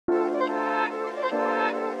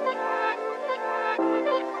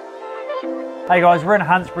Hey guys, we're in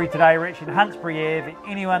Huntsbury today. We're actually in Huntsbury Ave.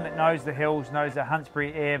 Anyone that knows the hills knows that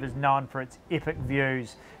Huntsbury Ave is known for its epic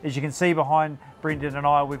views. As you can see behind Brendan and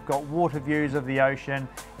I, we've got water views of the ocean,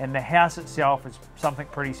 and the house itself is something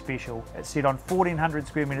pretty special. It's set on 1,400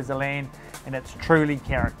 square metres of land, and it's truly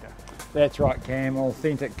character. That's right, Cam,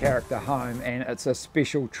 authentic character home, and it's a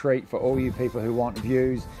special treat for all you people who want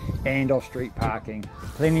views and off-street parking.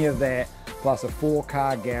 Plenty of that, plus a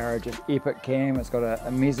 4-car garage. It's epic, Cam. It's got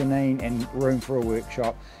a mezzanine and room for a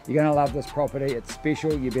workshop. You're going to love this property. It's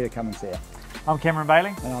special. You better come and see it. I'm Cameron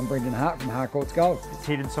Bailey. And I'm Brendan Hart from Harcourt's Gold. Let's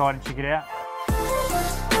head inside and check it out.